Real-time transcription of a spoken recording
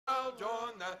will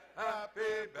join the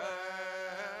happy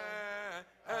band,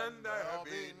 and there'll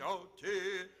be no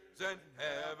tears in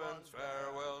heaven's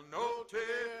farewell. No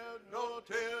tears, no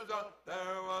tears up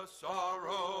there was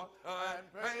sorrow,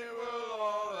 and pain will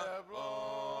all have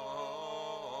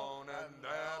flown, and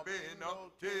there'll be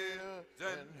no tears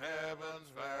in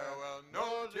heaven's farewell.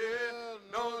 No tears,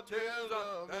 no tears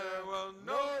up there will,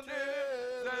 no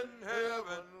tears in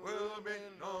heaven will be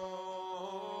known.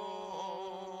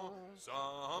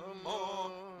 Some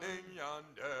morning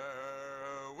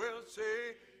yonder will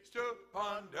cease to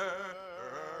ponder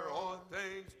all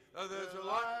things this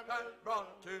life has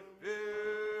brought to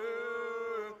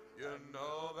view. You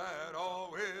know that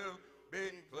all will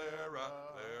be clearer,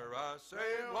 clearer,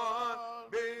 save one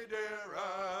be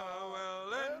dearer.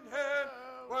 Well, in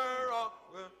heaven where all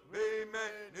will be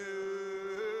made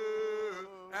new,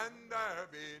 and there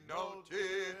be no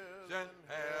tears in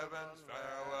heaven's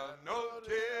farewell. No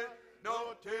tears,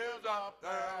 no tears up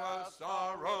there was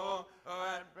sorrow,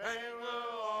 and pain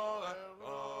will all have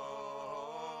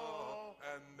flown,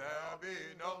 and there'll be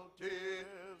no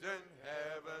tears in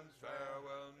heaven's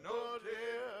farewell. No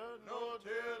tears, no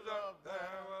tears up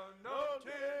there, no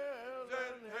tears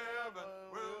in heaven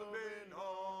will be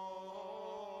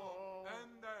known,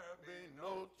 and there'll be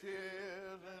no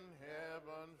tears in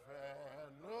heaven's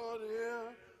farewell. No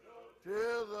tears,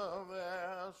 tears of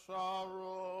their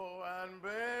sorrow, and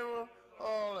pain will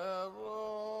all have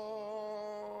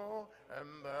flown, and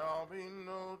there'll be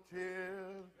no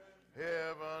tears,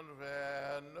 heaven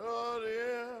fair, no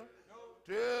tears,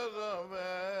 tears of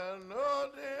their, no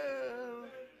tears.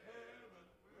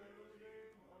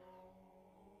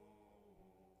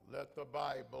 Let the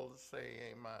Bible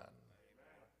say amen.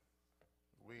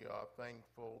 We are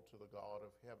thankful to the God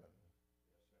of heaven.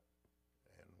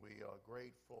 And we are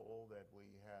grateful that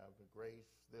we have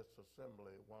graced this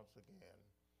assembly once again.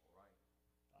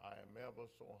 I am ever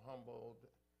so humbled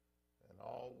and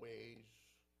always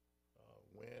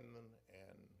when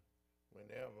and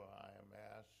whenever I am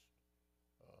asked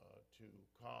to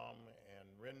come and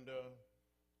render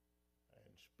and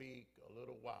speak a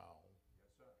little while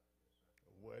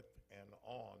with and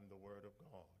on the Word of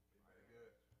God.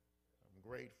 I'm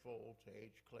grateful to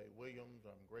H. Clay Williams.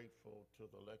 I'm grateful to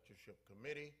the Lectureship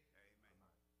Committee.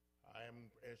 I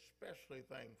am especially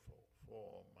thankful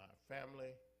for my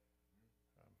family.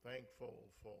 I'm thankful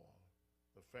for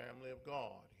the family of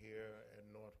God here at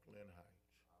North Glen Heights.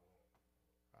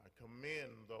 I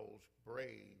commend those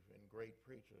brave and great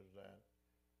preachers that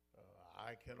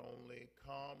I can only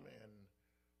come and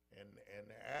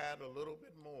add a little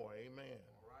bit more, amen,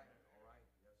 all right.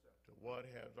 Yes, sir. To what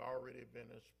has already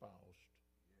been espoused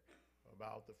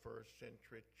about the first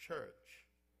century church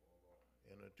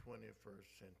in a 21st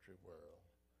century world.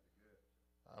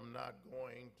 I'm not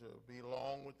going to be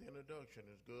long with the introduction.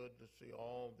 It's good to see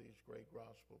all these great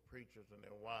gospel preachers and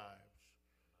their wives.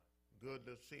 Good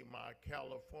to see my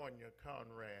California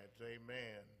comrades,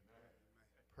 amen.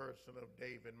 Person of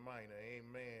David Minor,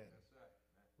 amen.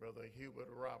 Brother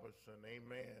Hubert Robertson,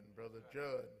 amen. Brother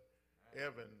Judd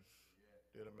Evans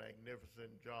did a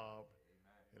magnificent job.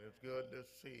 And it's good to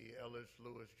see Ellis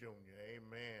Lewis Jr.,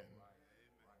 amen.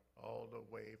 All the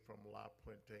way from La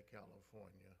Puente,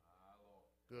 California.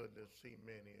 Good to see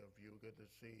many of you. Good to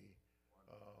see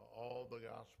all the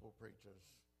gospel preachers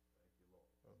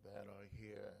that are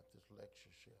here at this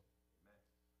lectureship.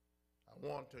 I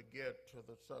want to get to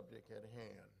the subject at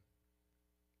hand.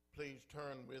 Please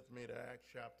turn with me to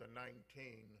Acts chapter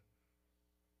 19,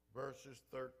 verses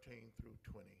 13 through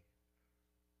 20.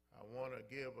 I want to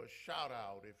give a shout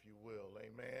out, if you will,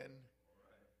 amen,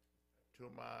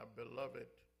 to my beloved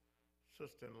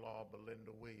sister-in-law,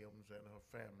 Belinda Williams, and her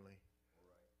family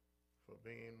for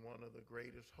being one of the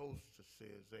greatest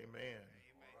hostesses, amen.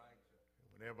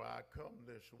 Whenever I come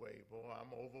this way, boy,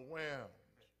 I'm overwhelmed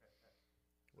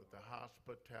with the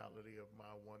hospitality of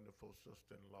my wonderful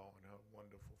sister-in-law and her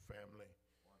wonderful family.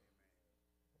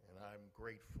 And I'm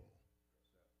grateful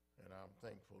and I'm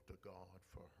thankful to God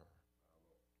for her.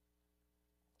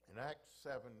 In Acts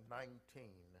 7:19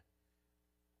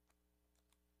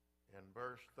 and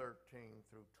verse 13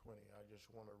 through 20, I just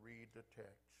want to read the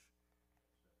text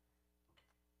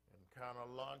and kind of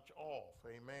launch off,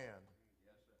 amen,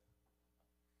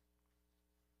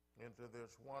 into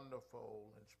this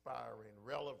wonderful, inspiring,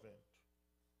 relevant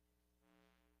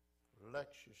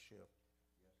lectureship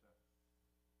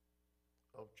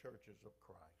of churches of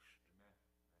Christ.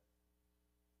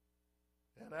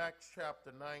 In Acts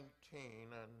chapter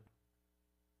 19 and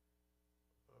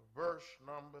verse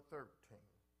number 13,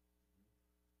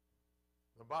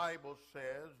 the Bible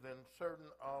says, then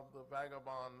certain of the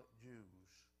vagabond Jews,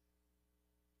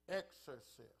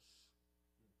 exorcists,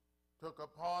 took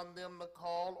upon them to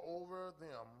call over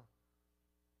them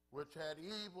which had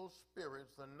evil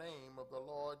spirits the name of the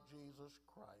Lord Jesus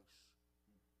Christ,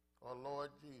 or Lord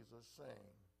Jesus,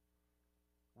 saying,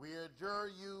 we adjure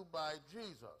you by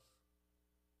Jesus,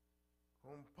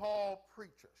 whom Paul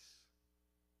preaches.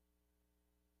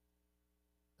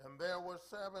 And there were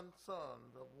 7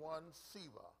 sons of one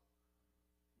Sceva,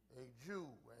 a Jew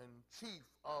and chief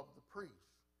of the priests,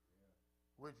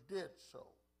 which did so.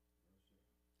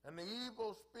 And the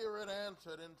evil spirit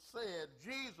answered and said,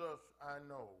 Jesus I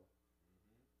know,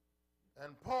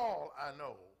 and Paul I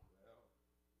know,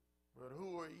 but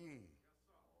who are ye?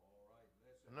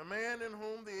 And the man in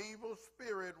whom the evil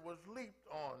spirit was leaped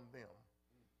on them,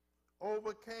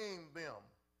 overcame them,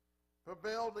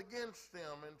 prevailed against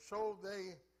them, and so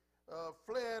they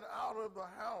fled out of the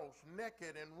house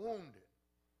naked and wounded.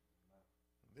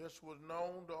 This was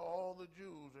known to all the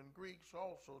Jews and Greeks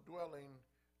also dwelling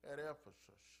at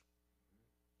Ephesus.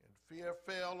 And fear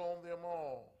fell on them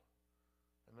all,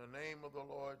 and the name of the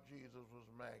Lord Jesus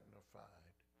was magnified.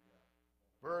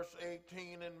 Verse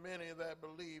 18, and many that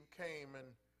believed came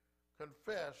and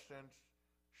confessed and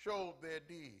showed their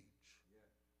deeds.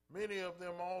 Many of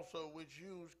them also which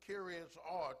used curious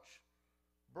arts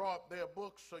brought their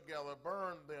books together,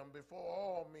 burned them before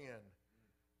all men.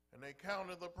 And they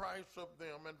counted the price of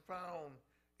them and found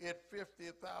it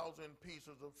 50,000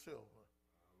 pieces of silver.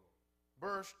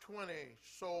 Verse 20,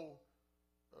 so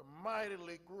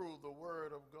mightily grew the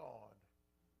word of God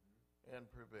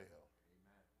and prevailed.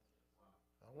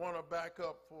 I want to back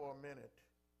up for a minute.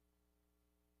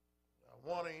 I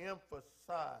want to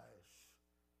emphasize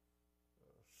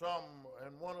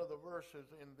one of the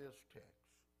verses in this text.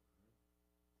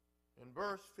 In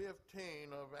verse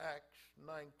 15 of Acts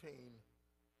 19,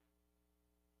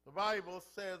 the Bible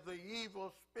says the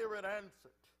evil spirit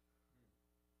answered.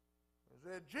 It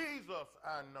said, Jesus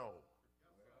I know,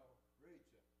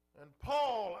 and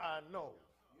Paul I know,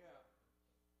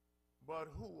 but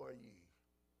who are ye?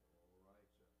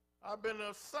 I've been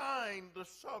assigned the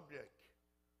subject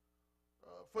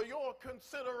for your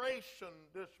consideration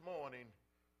this morning.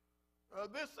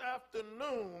 This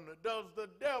afternoon, does the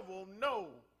devil know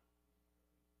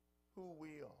who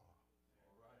we are?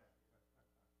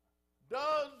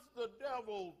 Does the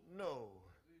devil know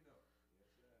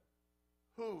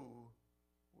who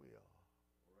we are?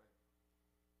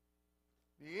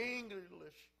 The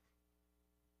English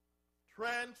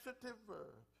transitive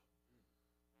verb,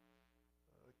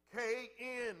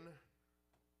 K-N-O-W,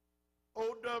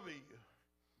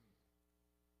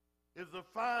 is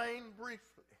defined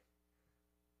briefly,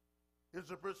 is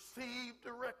to perceive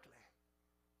directly,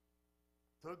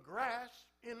 to grasp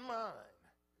in mind,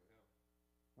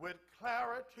 with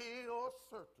clarity or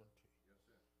certainty.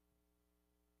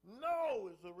 Know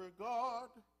is a regard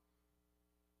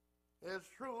as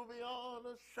true beyond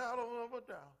a shadow of a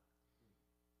doubt.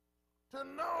 To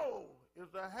know is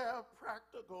to have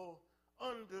practical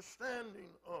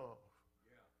understanding of.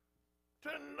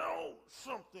 To know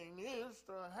something is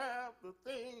to have the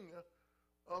thing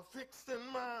fixed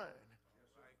in mind.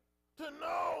 To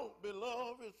know,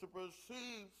 beloved, is to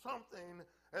perceive something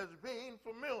as being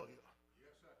familiar.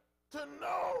 To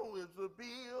know is to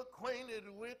be acquainted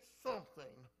with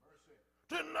something.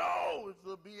 To know is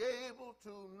to be able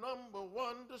to, number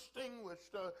one, distinguish,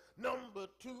 number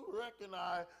two,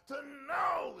 recognize. To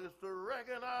know is to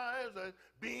recognize as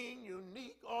being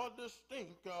unique or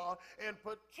distinct, and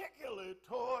particularly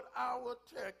toward our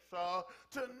text.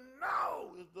 To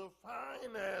know is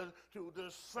defined as to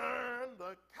discern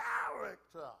the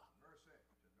character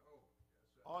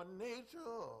or nature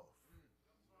of.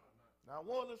 Now, I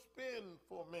want to spend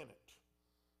for a minute.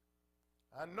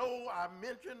 I know I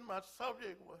mentioned my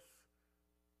subject was,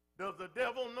 does the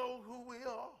devil know who we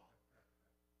are?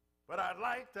 But I'd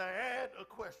like to add a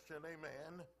question,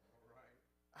 amen.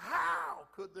 How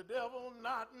could the devil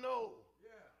not know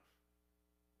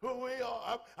who we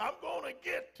are? I'm going to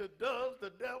get to does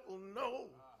the devil know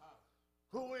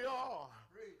who we are?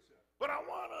 But I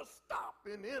want to stop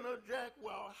and interject,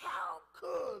 well, how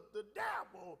could the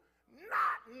devil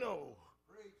not know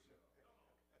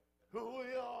who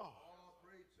we are?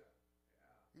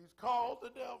 He's called the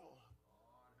devil,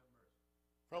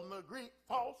 from the Greek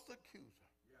false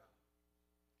accuser.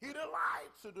 He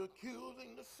delights in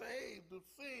accusing the saved of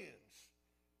sins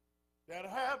that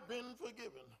have been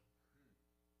forgiven.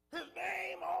 His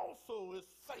name also is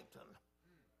Satan,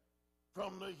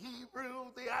 from the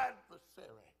Hebrew, the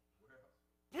adversary.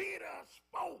 Peter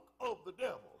spoke of the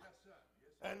devil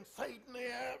and Satan the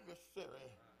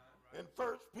adversary. In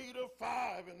 1 Peter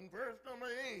 5 and verse number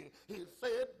 8, he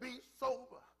said, be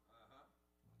sober,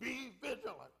 be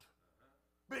vigilant,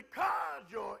 because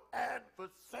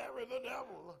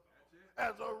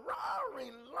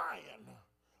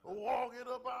walketh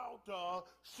about,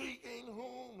 seeking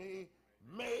whom he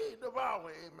may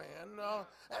devour, amen.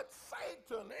 And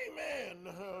Satan,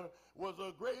 amen, was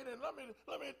a great, and let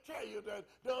me tell you that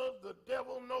does the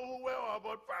devil know who we are?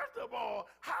 But first of all,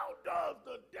 how does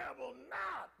the devil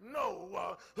not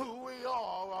know who we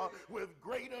are with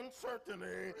great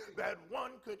uncertainty that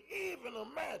one could even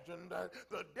imagine that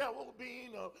the devil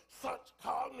being of such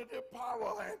cognitive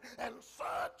power and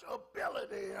such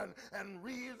ability and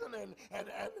reason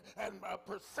and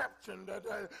perception that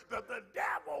the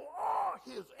devil or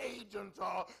his agents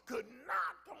could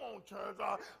not, come on church,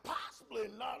 possibly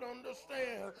not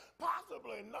understand,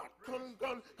 possibly not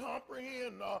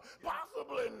comprehend,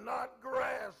 possibly not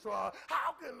grasp.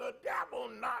 How can the devil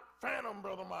not fathom,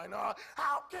 brother mine?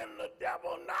 How can the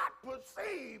devil not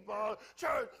perceive,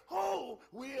 church, who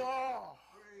we are?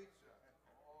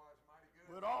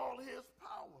 With all his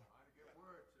power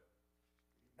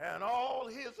and all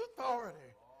his authority.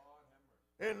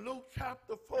 In Luke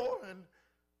chapter 4 and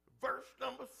verse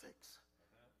number 6.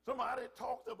 Somebody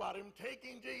talked about him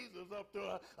taking Jesus up to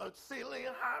a exceedingly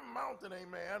high mountain,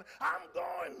 amen. I'm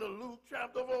going to Luke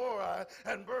chapter 4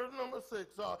 and verse number 6.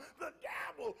 The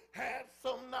devil has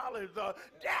some knowledge. The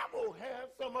devil has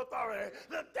some authority.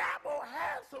 The devil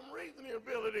has some reasoning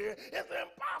ability. It's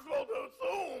impossible to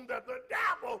assume that the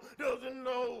devil doesn't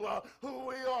know who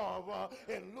we are.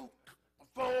 In Luke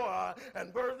 4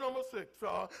 and verse number 6,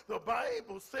 the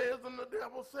Bible says, and the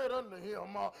devil said unto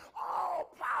him,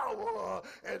 all power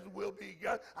as will be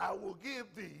got, I will give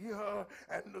thee,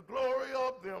 and the glory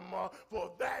of them,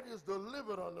 for that is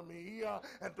delivered unto me,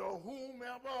 and to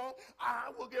whomever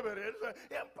I will give it. It's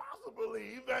impossible to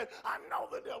believe that I know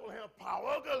the devil has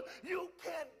power, because you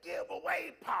can't give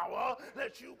away power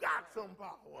unless you got some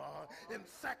power. In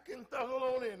 2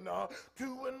 Thessalonians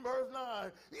 2 and verse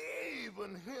 9,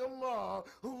 even him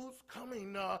whose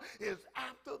coming is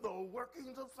after the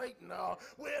workings of Satan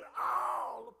with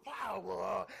all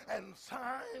power and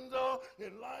signs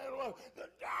in lying. The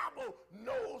devil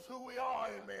knows who we are,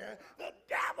 amen. The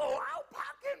devil, how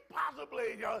can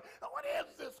possibly, what is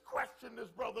this question this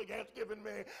brother has given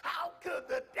me? How could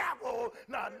the devil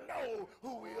not know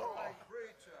who we are?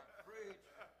 Preach.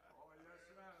 Oh, yes,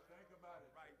 sir. Think about it.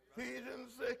 Right.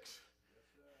 Ephesians 6.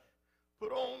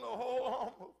 Put on the whole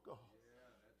armor of God.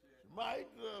 Might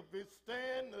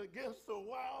withstand against the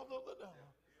wiles of the devil.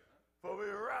 For we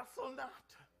wrestle not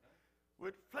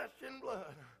with flesh and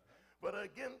blood, but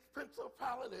against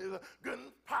principalities,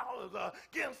 against powers,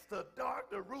 against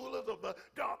the rulers of the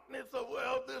darkness of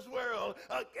this world,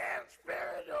 against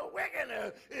spiritual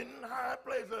wickedness in high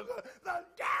places. The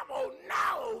devil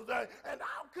knows, and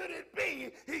how could it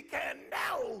be he can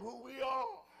know who we are?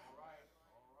 All right.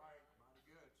 Mighty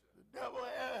good, sir. The devil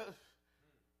has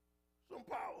some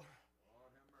power.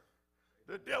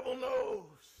 The devil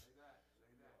knows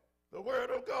the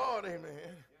word of God,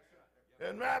 amen.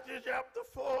 In Matthew chapter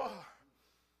 4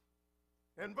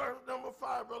 and verse number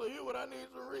 5, brother, hear what I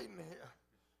need to read in here.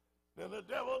 Then the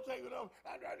devil take it up.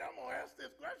 I'm going to ask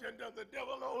this question. Does the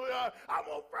devil know who we are? I'm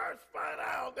going to first find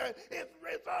out that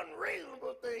it's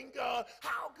unreasonable thing.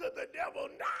 How could the devil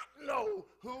not know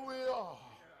who we are?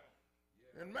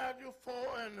 In Matthew 4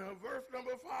 and verse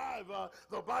number 5,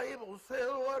 the Bible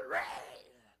says what read.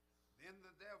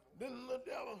 Then the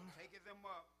devil taketh him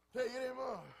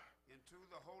up into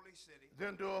the holy city,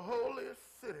 into a holy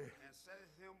city, and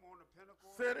setteth him on the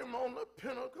pinnacle, set him on the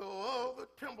pinnacle of the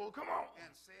temple. Come on.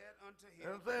 And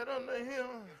said unto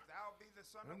him, if thou be the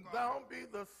Son of God, thou be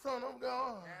the Son of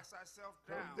God, cast thyself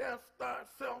down. Cast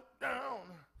thyself down.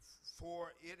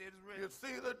 For it is written. You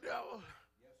see, the devil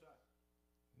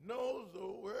knows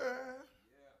the word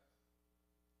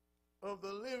of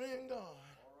the living God.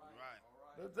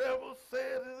 The devil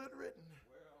said, is it written?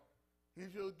 He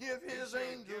shall give his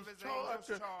angels charge.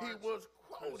 He was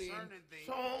quoting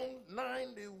Psalm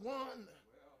 91,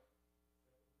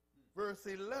 verse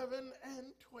 11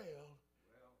 and 12.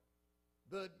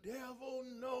 The devil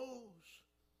knows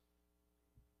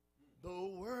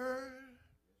the word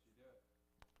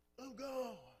of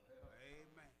God.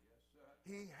 Amen.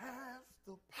 He has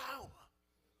the power.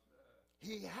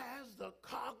 He has the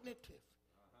cognitive,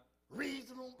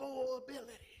 reasonable ability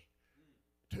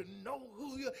to know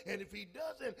who you are. And if he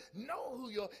doesn't know who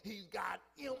you are, he's got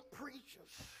imp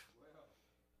preachers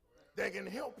that can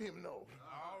help him know.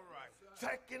 All right. 2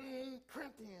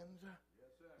 Corinthians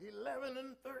 11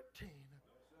 and 13.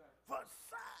 For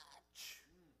such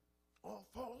are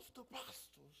false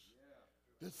apostles,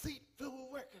 deceitful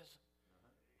workers,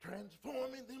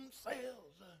 transforming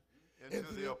themselves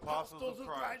into the apostles of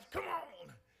Christ. Come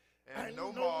on. And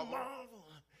no marvel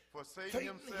For Satan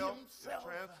himself is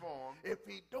transformed. If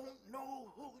he don't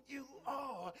know who you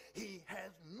are, he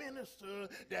has ministers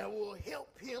that will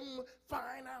help him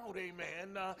find out,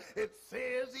 amen. It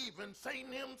says even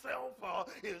Satan himself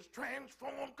is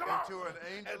transformed into an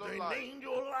angel of light.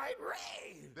 Angel of light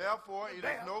raised. Therefore, it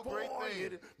is no great thing.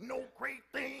 It is no great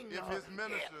thing if his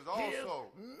ministers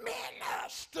also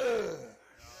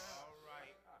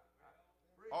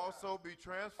be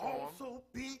transformed.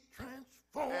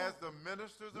 As the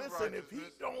ministers of righteousness. Listen, if he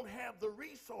don't have the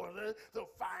resources to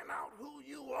find out who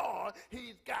you are,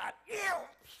 he's got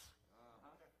imps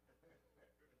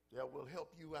that will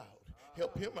help you out.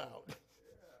 Help him out.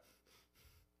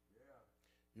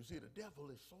 You see, the devil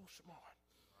is so smart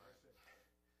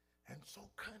and so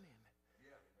cunning.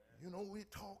 You know, we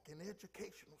talk in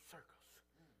educational circles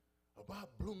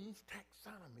about Bloom's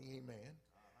taxonomy, amen.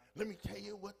 Let me tell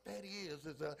you what that is.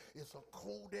 It's a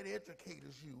code that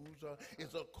educators use.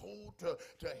 It's a code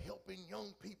to helping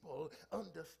young people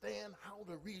understand how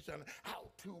to reason,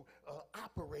 how to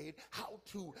operate, how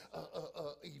to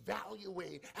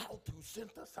evaluate, how to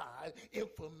synthesize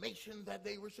information that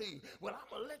they receive. Well, I'm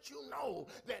going to let you know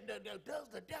that does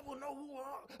the devil know who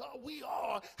we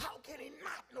are? How can he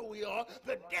not know we are?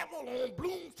 The devil on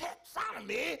Bloom's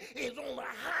taxonomy is on a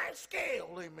high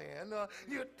scale, amen.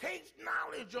 It takes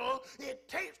knowledge, it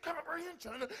takes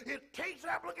comprehension, it takes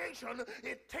application,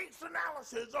 it takes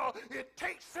analysis, it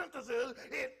takes synthesis,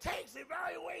 it takes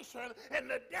evaluation, and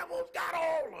the devil's got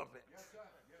all of it. Yes, sir.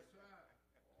 Yes, sir.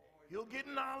 He'll get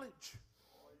knowledge,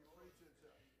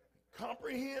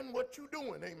 comprehend what you're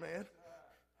doing, amen,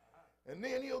 and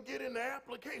then he'll get into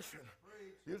application.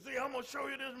 You see, I'm going to show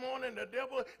you this morning, the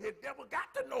devil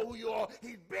got to know who you are.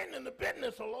 He's been in the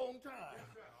business a long time.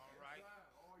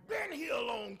 Been here a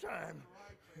long time.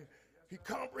 He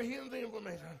comprehends the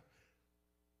information.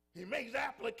 He makes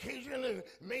application and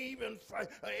may even,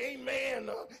 amen,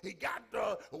 he got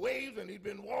waves and he's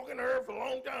been walking the earth for a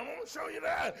long time. I'm going to show you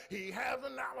that. He has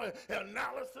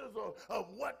analysis of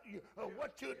what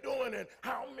you're doing and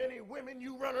how many women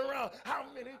you run around, how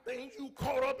many things you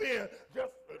caught up in.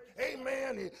 Just,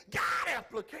 amen, he got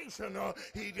application.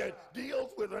 He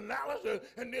deals with analysis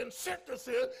and then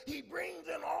synthesis. He brings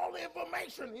in all the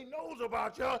information he knows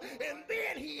about you, and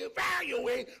then he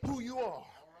evaluates who you are.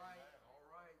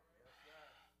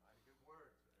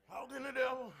 How can the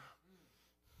devil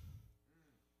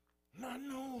not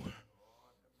know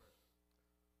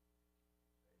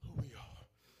who we are?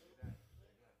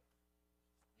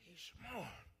 He's smart.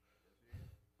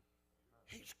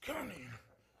 He's cunning.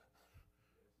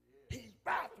 He's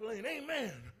baffling.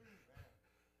 Amen.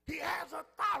 He has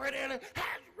authority and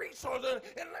has resources.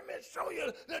 And let me show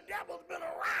you, the devil's been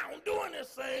around doing this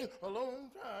thing a long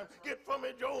time. Get from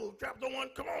it, Job chapter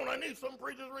 1. Come on, I need some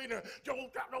preachers reading.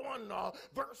 Job chapter 1,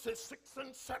 verses 6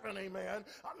 and 7, amen.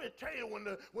 I'm going to tell you,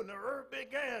 when the earth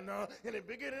began, in the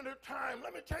beginning of time,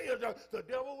 let me tell you, the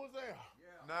devil was there.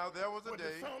 Now there was a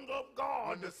day the sons of God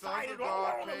when the decided, sons of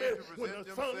God came to when present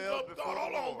the sons themselves of before God,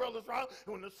 the Lord. brothers, right?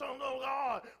 When the sons of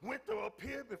God went to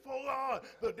appear before God,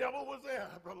 the devil was there,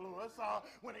 brother.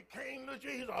 When it came to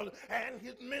Jesus and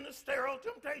his ministerial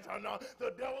temptation,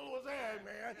 the devil was there,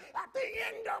 man. At the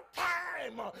end of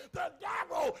time, the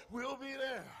devil will be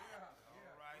there.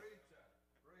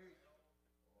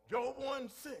 Job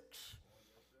 1:6.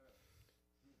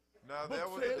 Now there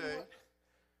was a day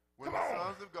when the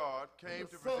sons of God came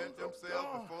to present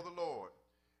themselves before the Lord.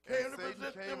 And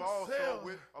Satan came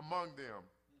also among them.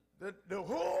 The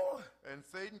who? And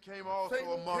Satan came also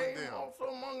among them. Also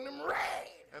among them, right?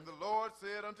 And the Lord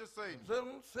said unto Satan,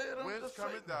 Whence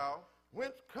comest thou?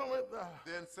 Whence cometh thou?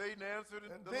 Then Satan answered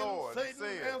the then Lord Satan and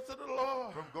said, answered the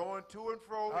Lord, From going to and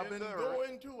fro I've in been the earth.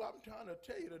 I'm trying to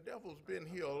tell you, the devil's been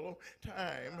here a long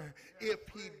time. If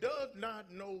he does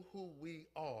not know who we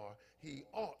are, he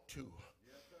ought to.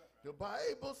 The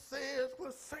Bible says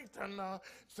with Satan,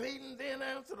 Satan then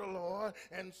answered the Lord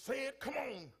and said, come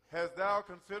on. Hast thou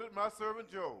considered my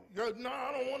servant Job? No,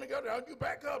 I don't want to go there. You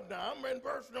back up now. I'm in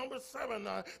verse number 7.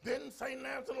 Then Satan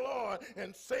answered the Lord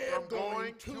and said, from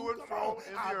going to and fro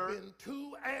in the earth. I've been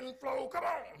to and fro, come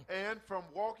on. And from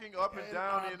walking up and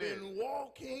down in it. I've been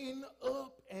walking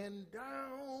up and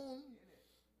down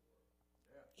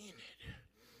in it.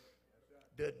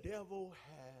 The devil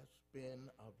has been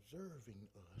observing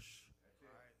us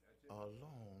a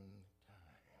long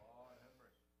time.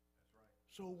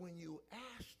 So when you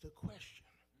ask the question,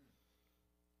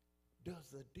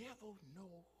 does the devil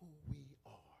know who we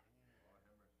are?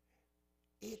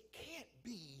 It can't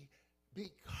be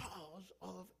because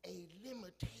of a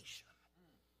limitation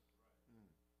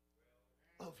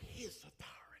of his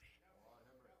authority.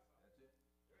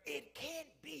 It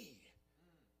can't be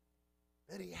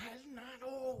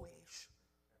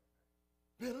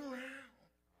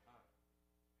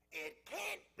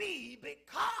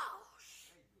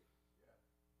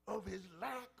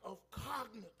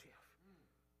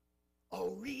or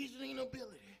reasoning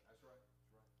ability. That's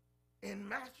right. In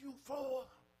Matthew 4,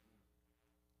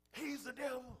 he's the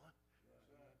devil.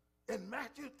 In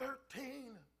Matthew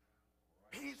 13,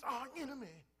 he's our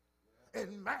enemy.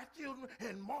 In Matthew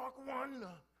and Mark 1,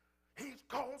 he's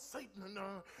called Satan.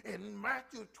 In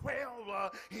Matthew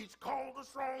 12, he's called the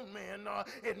strong man.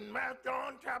 In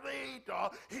John chapter 8,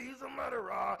 he's a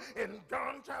murderer. In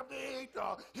John chapter 8,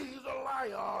 he's a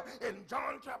liar. In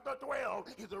John chapter 12,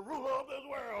 he's the ruler of this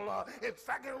world. In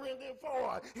 2 Corinthians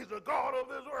 4, he's the God of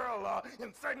this world.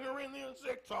 In 2 Corinthians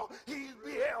 6, he's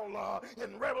Beelzebub.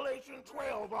 In Revelation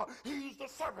 12, he's the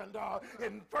serpent.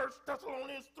 In 1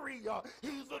 Thessalonians 3,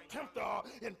 he's the tempter.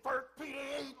 In 1 Peter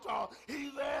 8,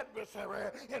 he's the adversary.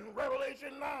 In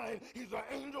Revelation 9, he's the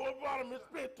angel of bottomless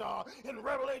pit. In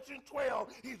Revelation 12,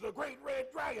 he's the great red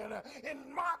dragon.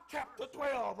 In Mark chapter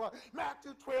 12,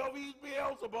 Matthew 12, he's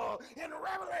Beelzebub. In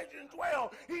Revelation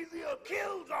 12, he's the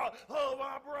accuser of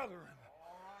our brethren.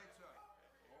 All right, sir.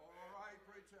 All right,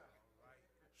 preacher. All right.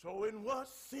 So in what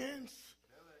sense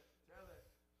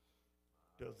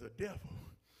does the devil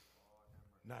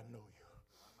not know you?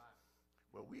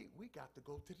 Well, we got to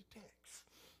go to the text.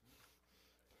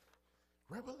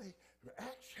 Revelation,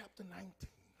 Acts chapter 19,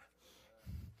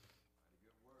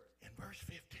 in verse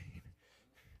 15.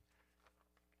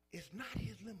 It's not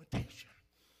his limitation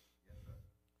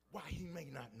why he may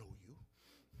not know you.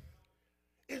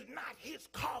 It's not his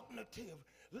cognitive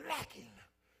lacking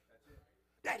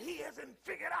that he hasn't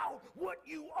figured out what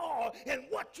you are and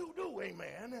what you do,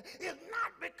 amen. It's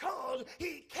not because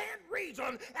he can't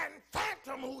reason and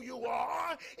fathom who you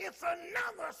are. It's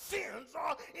another sense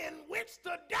in which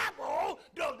the devil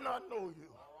does not know you.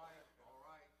 All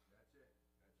right. That's it.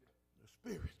 The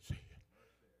spirit said,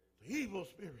 the evil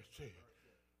spirit said,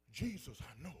 Jesus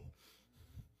I know.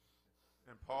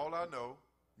 And Paul I know.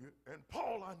 And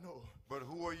Paul I know. But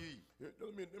who are ye?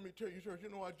 Let me tell you, church, you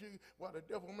know why the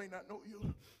devil may not know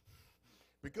you?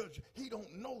 Because he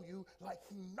don't know you like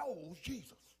he knows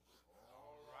Jesus.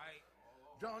 All right.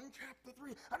 John chapter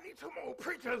 3. I need some more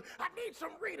preachers. I need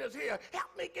some readers here.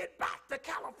 Help me get back to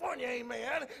California,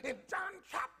 amen. In John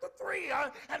chapter 3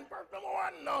 and verse number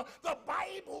 1, the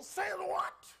Bible says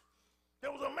what?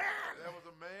 There was a man. There was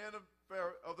a man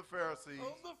of the Pharisees.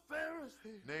 Of the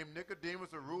Pharisees. Named Nicodemus,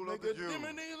 the ruler of the Jews.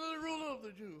 Nicodemus, the ruler of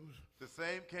the Jews. The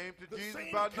same came to Jesus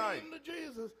same by came night. To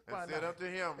Jesus and by said night. unto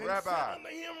him, And Rabbi, said unto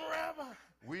him, Rabbi,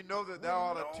 we know that thou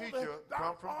art a teacher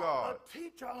come from God. A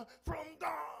teacher from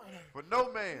God. For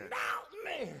no man Now,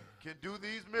 man, can do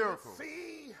these miracles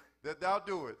see, that thou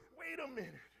doest. wait a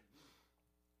minute.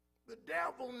 The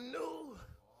devil knew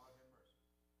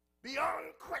beyond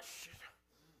question.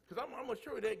 Because I'm going to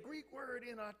show you that Greek word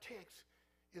in our text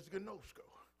is gnosko.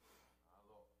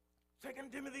 2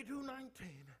 Timothy 2:19.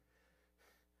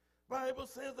 Bible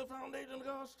says the foundation of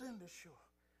God standeth sure.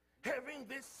 Having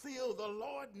this seal, the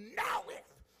Lord knoweth.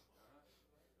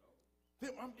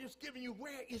 Then I'm just giving you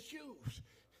where it's used.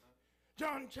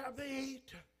 John chapter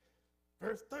 8,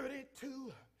 verse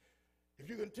 32. If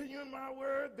you continue in my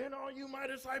word, then all you my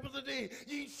disciples indeed,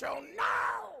 ye shall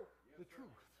know the truth.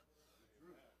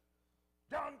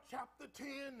 John chapter 10,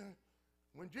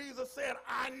 when Jesus said,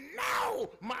 I know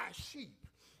my sheep.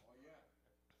 Oh, yeah.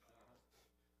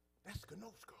 That's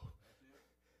gnosko.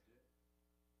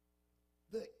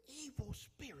 The evil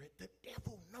spirit, the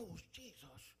devil knows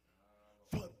Jesus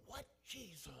for what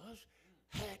Jesus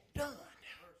had done.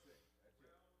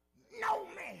 No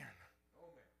man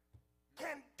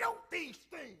can do these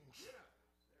things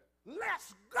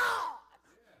lest God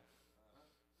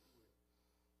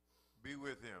Be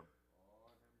with him.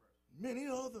 many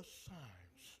other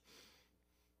signs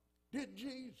did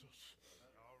Jesus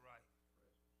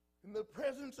in the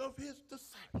presence of his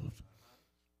disciples,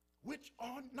 which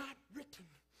are not written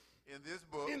In this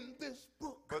book. in this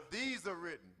book. But these are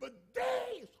written. But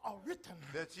these are written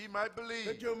That ye might believe.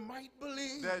 that you might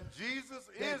believe That Jesus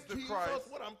that is the Jesus, Christ.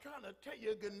 what I'm trying to tell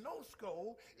you,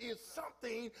 gnosko is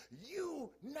something you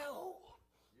know.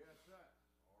 Yes, sir.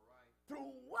 All right.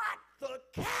 Through what? The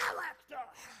character.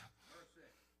 Mercy.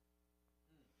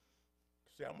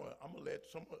 See, I'm gonna let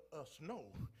some of us know.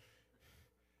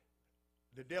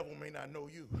 The devil may not know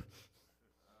you.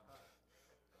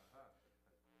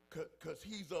 Because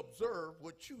he's observed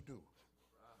what you do.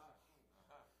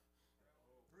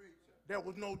 Preacher. There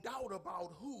was no doubt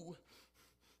about who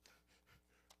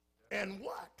and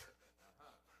what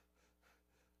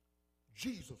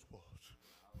Jesus was.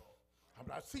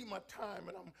 I see my time,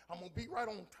 and I'm going to be right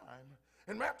on time.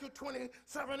 In Matthew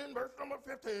 27 and verse number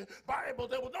 50, Bible,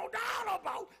 there was no doubt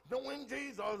about knowing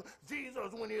Jesus.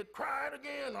 Jesus, when he had cried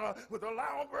again with a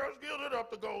loud voice, yielded up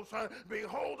the ghost.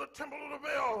 Behold, the temple of the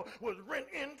veil was rent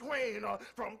in twain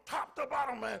from top to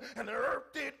bottom, and the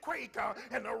earth did quake,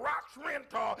 and the rocks rent,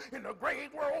 and the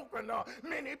graves were opened.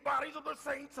 Many bodies of the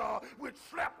saints which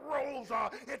slept rose.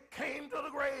 It came to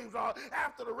the graves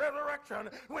after the resurrection,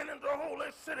 went into the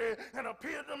holy city, and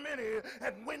appeared to many.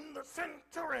 And when the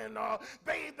centurion,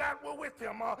 they that were with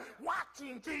him,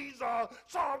 watching Jesus,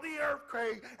 saw the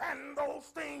earthquake and those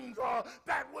things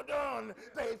that were done,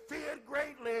 they feared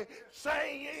greatly,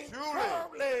 saying,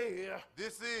 truly,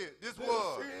 this is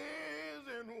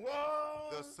and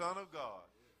was the Son of God.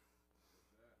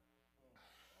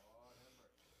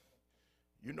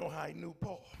 You know how he knew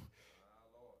Paul?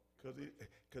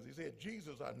 Because he said,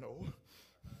 Jesus I know.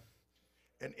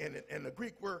 And the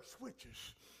Greek word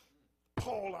switches.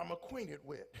 Paul I'm acquainted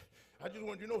with. I just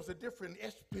want you to know it's a different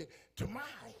SP to mine.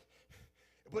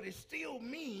 But it still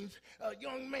means,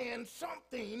 young man,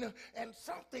 something, and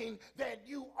something that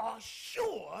you are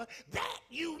sure that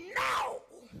you know.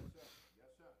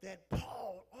 That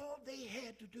Paul, all they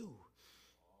had to do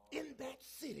in that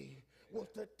city was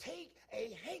to take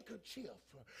a handkerchief,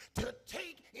 to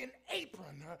take an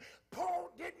apron.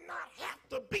 Paul did not have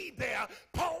to be there.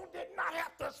 Paul did not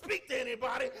have to speak to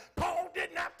anybody. Paul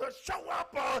didn't have to show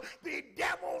up. The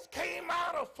devils came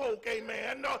out of folk,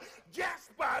 amen,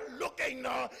 just by looking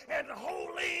and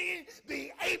holding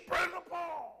the apron of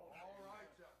Paul. All right,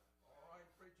 sir. All right,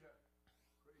 preacher.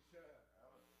 Preacher.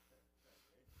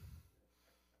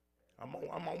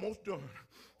 I'm almost done.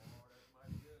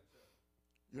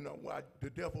 You know why the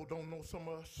devil don't know some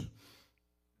of us?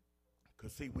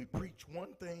 Because, see, we preach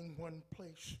one thing, one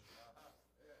place.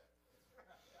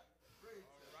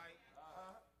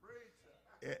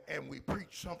 And we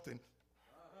preach something.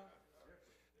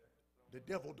 The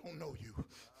devil don't know you.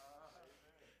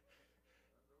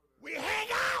 We hang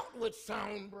out with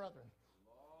sound brethren.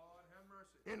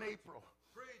 In April.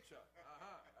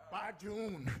 By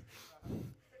June,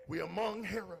 we among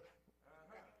heretics.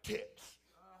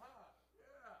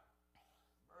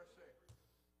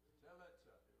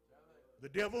 The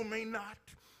devil may not.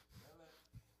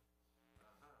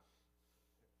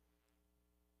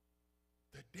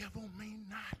 The devil may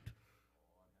not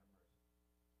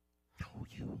know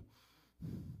you.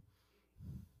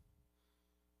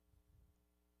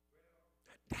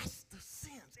 That's the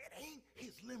sins. It ain't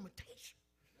his limitation.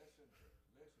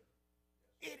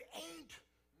 It ain't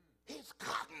his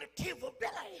cognitive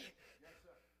ability.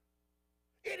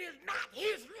 It is not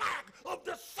his lack of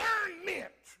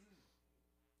discernment.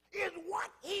 Is what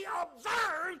he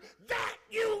observed that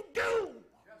you do.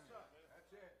 Yes, sir.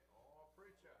 That's it. Oh,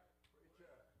 preacher.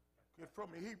 Get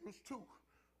from me, Hebrews 2,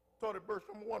 30 verse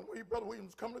number 1. Where Brother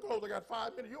Williams come to close. I got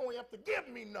 5 minutes. You only have to give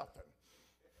me nothing.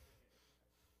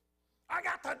 I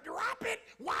got to drop it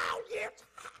while it's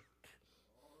hot.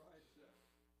 All right, sir.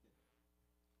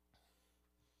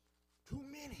 Too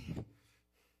many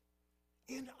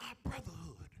in our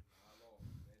brotherhood.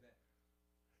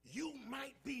 You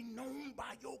might be known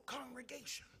by your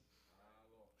congregation.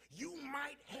 You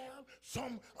might have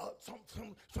some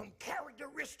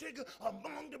characteristic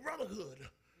among the brotherhood,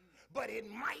 but it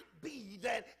might be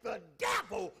that the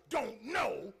devil don't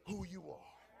know who you are.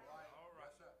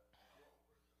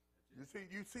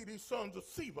 You see these sons of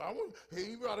Sceva.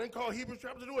 I didn't call Hebrews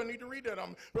chapter 2. I need to read that.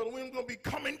 Brother William's going to be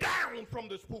coming down from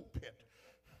this pulpit.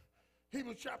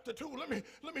 Hebrews chapter 2, let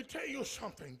me tell you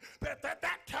something.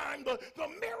 That time the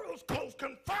miracles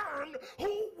confirmed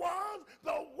who was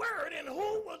the Word and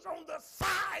who was on the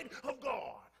side of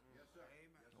God. Yes, sir.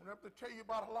 Amen. I don't have to tell you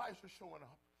about Elisha showing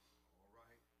up. All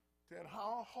right. Then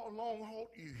how long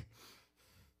halt you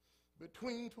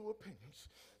between two opinions?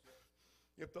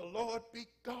 If the Lord be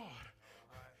God.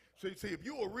 See, if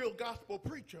you're a real gospel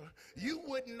preacher, you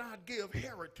would not give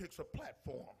heretics a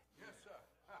platform. Yes, sir.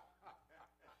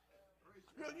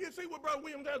 You see what Brother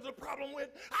Williams has a problem with?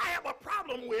 I have a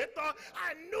problem with,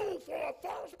 I knew for a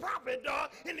false prophet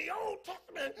in the Old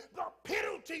Testament, the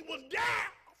penalty was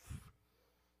death.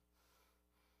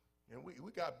 And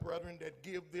we got brethren that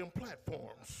give them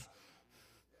platforms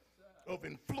of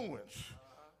influence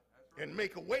and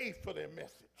make a way for their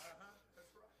message.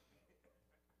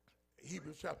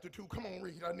 Hebrews chapter 2, come on,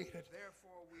 read, I need it.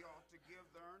 Therefore we ought to give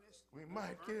the earnest. We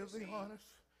might give the honest.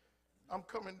 I'm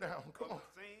coming down, come on.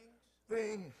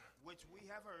 Things which we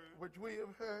have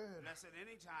heard. Lest at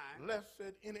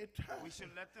any time. We should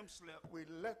let them slip. We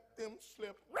let them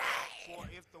slip. For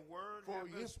if the word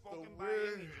had been spoken by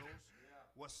angels,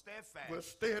 was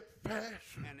steadfast,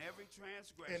 in every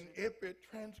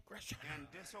transgression and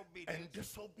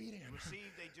disobedience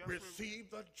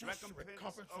received the just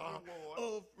recompense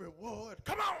of reward.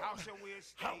 Come on. How shall we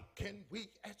escape? How can we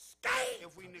escape?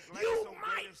 If we neglect You so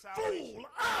might great a salvation. fool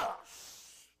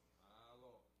us,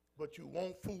 but you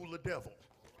won't fool the devil.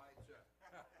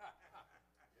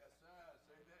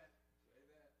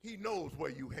 He knows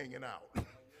where you hanging out.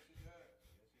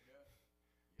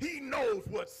 He knows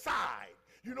what side.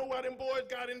 You know why them boys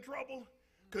got in trouble?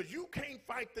 Because you can't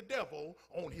fight the devil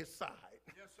on his side.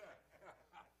 Yes, sir. Yes,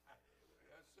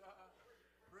 sir.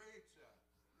 Preach, sir.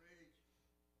 Preach.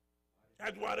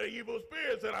 That's why the evil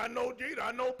spirit said, I know Jesus,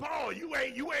 I know Paul. You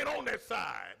ain't on that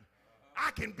side.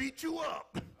 I can beat you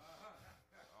up. All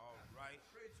right.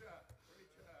 Preacher.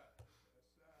 Preacher. Yes,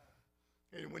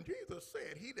 sir. And when Jesus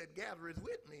said, he that gathereth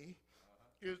with me,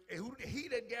 he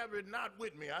that gathereth not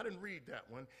with me, I didn't read that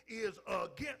one, is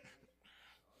again.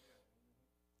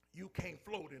 You can't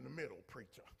float in the middle,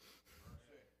 preacher.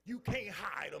 You can't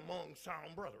hide among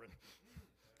sound brethren.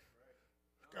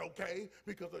 Okay?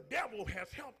 Because the devil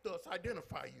has helped us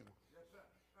identify you.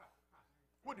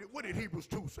 What did Hebrews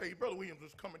 2 say? Brother Williams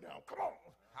is coming down. Come on.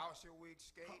 How shall we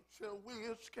escape? How shall we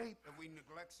escape? If we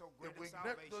neglect so If great we a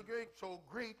salvation, neglect so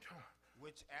great,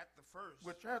 which at the first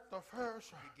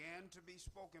began to be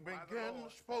spoken by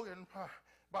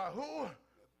who?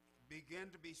 Began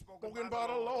to be spoken By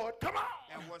the Lord. Come on.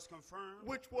 And was confirmed.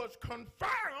 Which was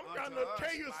confirmed. I'm trying to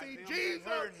tell you, see,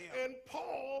 Jesus and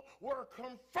Paul were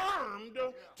confirmed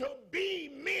to be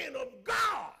men of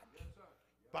God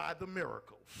by the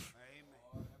miracles.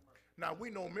 Amen. Now, we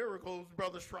know miracles,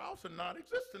 Brother Strauss, are not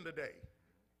existing today.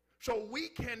 So we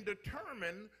can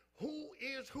determine who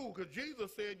is who, because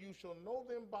Jesus said you shall know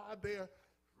them by their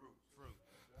fruit.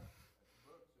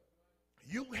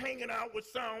 You hanging out with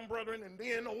sound brethren, and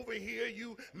then over here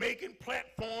you making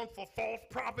platforms for false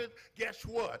prophets. Guess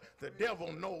what? The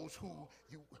devil knows who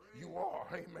you are.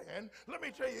 Amen. Let me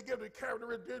tell you, give the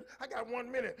characteristic. I got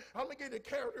 1 minute. I'm gonna give the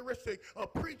characteristic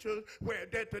of preachers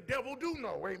that the devil do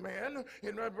know. Amen.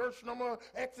 In verse number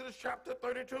Exodus chapter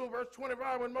 32, verse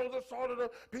 25, when Moses saw that the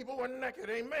people were naked.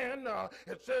 Amen.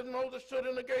 It says Moses stood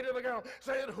in the gate of the camp,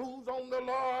 said, "Who's on the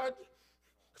Lord's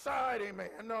side?"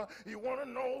 Amen. You want to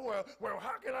know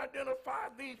how can I identify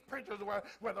these preachers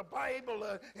where the Bible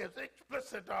is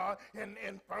explicit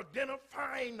in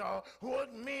identifying who are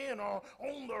men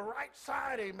on the right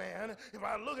side. Amen. If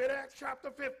I look at Acts chapter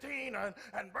 15 and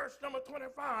verse number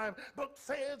 25, book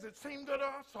says, it seemed to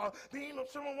us, being of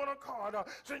similar one accord,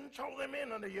 send chosen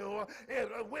men unto you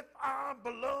with our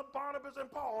beloved Barnabas and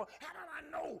Paul. How did I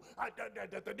know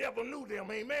that the devil knew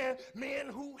them? Amen. Men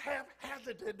who have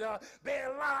hazarded their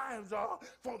lives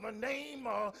for the name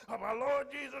of our Lord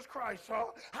Jesus Christ.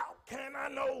 How can I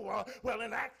know? Well,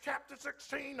 in Acts chapter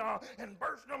 16 and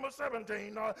verse number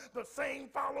 17, the same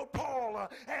followed Paul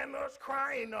and us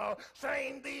crying,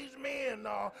 saying, these men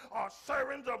are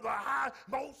servants of the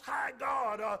most high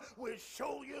God, will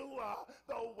show you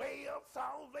the way of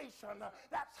salvation.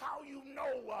 That's how you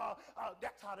know,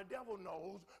 that's how the devil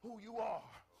knows who you are.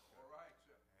 All right,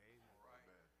 sir.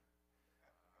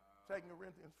 All right. 2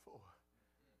 Corinthians 4.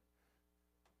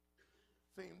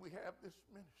 Seeing we have this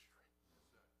ministry,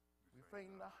 we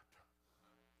faint not,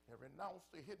 and renounce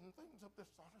the hidden things of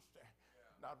this honesty,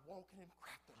 not walking in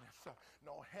craftiness,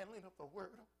 nor handling of the word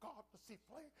of God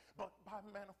deceitfully, but by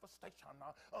manifestation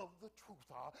of the truth,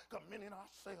 commending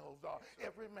ourselves,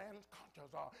 every man's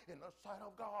conscience in the sight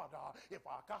of God. If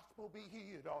our gospel be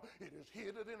hid, it is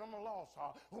hidden in them lost,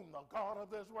 whom the God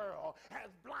of this world has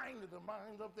blinded the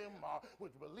minds of them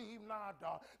which believe not,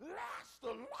 lest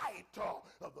the light of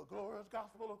the glorious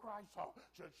gospel of Christ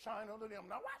should shine unto them.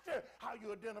 Now watch it, how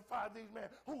you identify these men,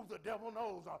 who the devil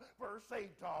knows. Verse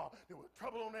 8, there was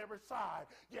trouble on every side,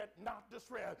 yet not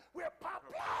distressed. We're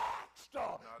perplexed,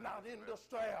 not in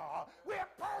despair. We're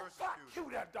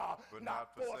persecuted,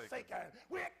 not forsaken.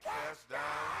 We're cast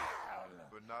down,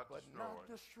 but not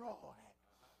destroyed.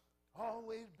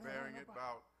 Always bearing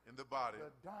about in the body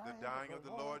the dying of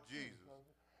the Lord Jesus,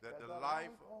 that the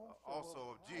life also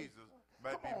of Jesus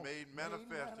might be made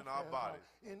manifest in our bodies.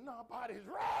 In our bodies,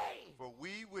 right? For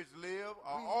we which live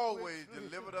are always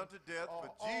delivered unto death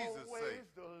for Jesus' sake.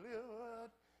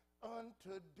 Delivered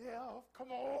unto death.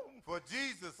 Come on. For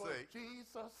Jesus' sake.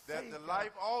 Jesus' that sake. The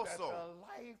life also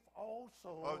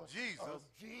of Jesus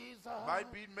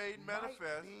might be made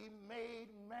manifest.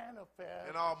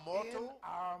 In our mortal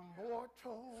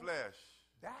flesh.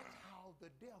 That's how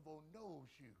the devil knows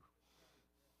you.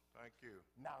 Thank you.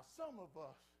 Now, some of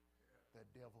us, the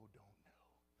devil don't know.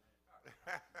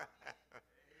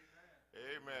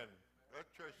 Amen.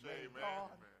 Let church say amen.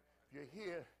 God you're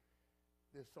here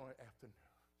this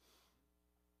afternoon,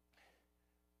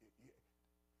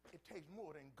 it takes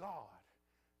more than God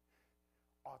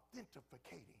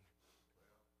authenticating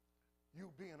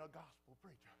you being a gospel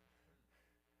preacher.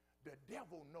 The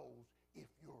devil knows if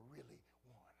you're really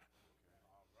one.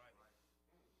 All right.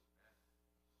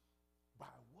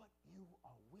 By what you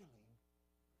are willing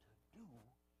to do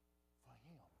for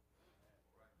him.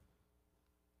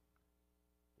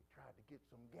 They tried to get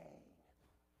some gain.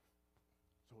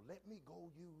 So let me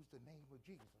go use the name of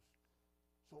Jesus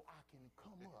so I can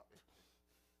come up.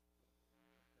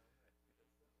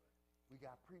 We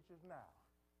got preachers now.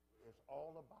 It's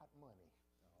all about money.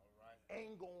 All right.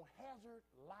 Ain't gonna hazard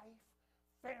life,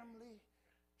 family,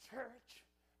 church,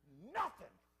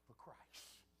 nothing for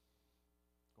Christ.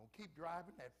 Gonna keep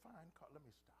driving that fine car. Let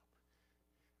me stop.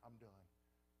 I'm done.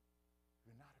 If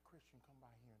you're not a Christian, come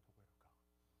by here and the word of God.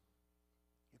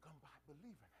 You come by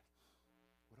believing it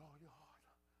with all your heart.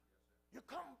 You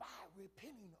come by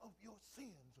repenting of your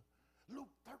sins.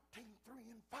 Luke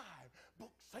 13:3-5.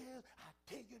 Book says, I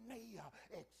tell you nay,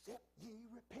 except ye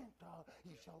repent,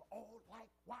 ye shall all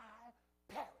likewise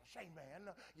perish.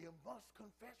 Amen. You must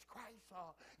confess Christ,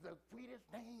 the sweetest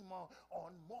name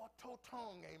on mortal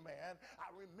tongue. Amen.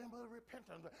 I remember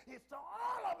repentance. It's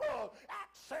all above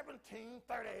Acts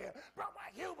 17:30. Brother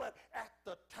Hubert, at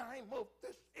the time of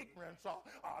this ignorance,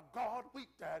 God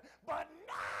weak that. But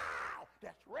now,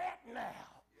 that's right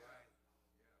now,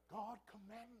 God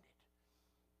commanded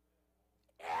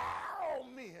all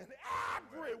men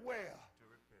everywhere To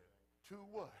repent. to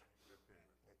what? Repent.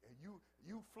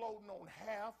 You floating on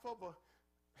half of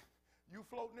you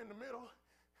floating in the middle.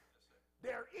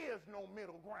 There is no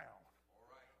middle ground.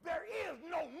 There is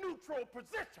no neutral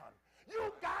position.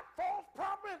 You got false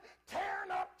prophets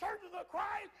tearing up churches of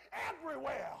Christ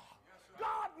everywhere.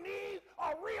 God needs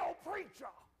a real preacher.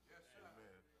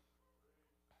 Amen.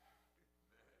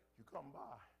 You come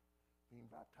by being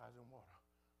baptized in water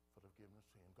for the forgiveness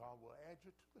of sin. God will add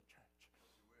you to the church.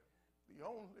 The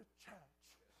only church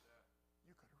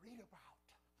you could read about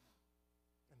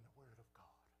in the Word of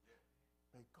God.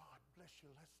 May God bless you.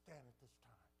 Let's stand at this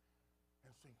time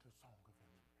and sing the song of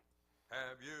victory.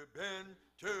 Have you been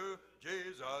to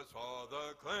Jesus for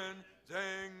the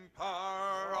cleansing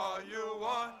power? Are you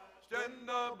washed in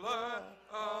the blood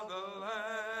of the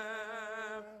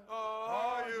Lamb?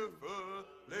 Are you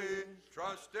fully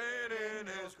trusting in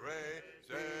His grace?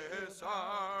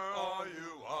 Are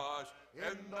you washed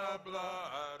in the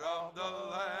blood of the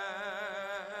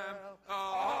Lamb?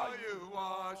 Are you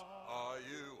washed? Are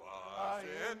you washed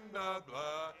in the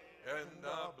blood, in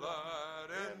the blood,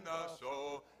 in the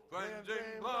soul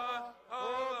cleansing blood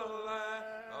of the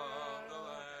Lamb, of the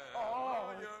Lamb?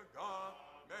 Are your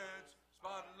garments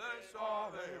spotless?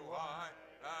 Are they white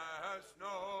as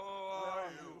snow? Are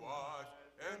you washed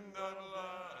in the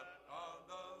blood of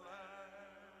the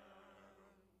Lamb?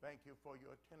 Thank you for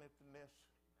your attentiveness.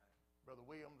 Brother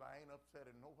Williams, I ain't upset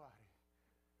at nobody.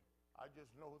 I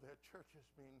just know that church is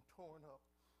being torn up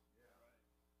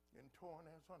and torn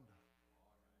asunder.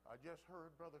 I just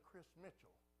heard Brother Chris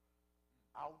Mitchell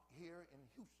out here in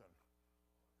Houston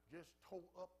just tore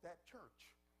up that church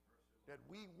that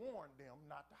we warned them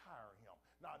not to hire him.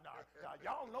 Now,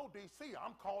 y'all know DC,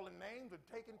 I'm calling names and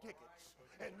taking tickets.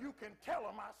 And you can tell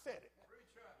them I said it.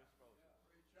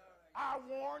 I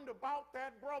warned about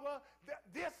that brother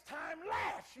this time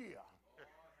last year.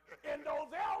 And those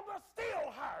elders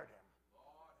still hired him.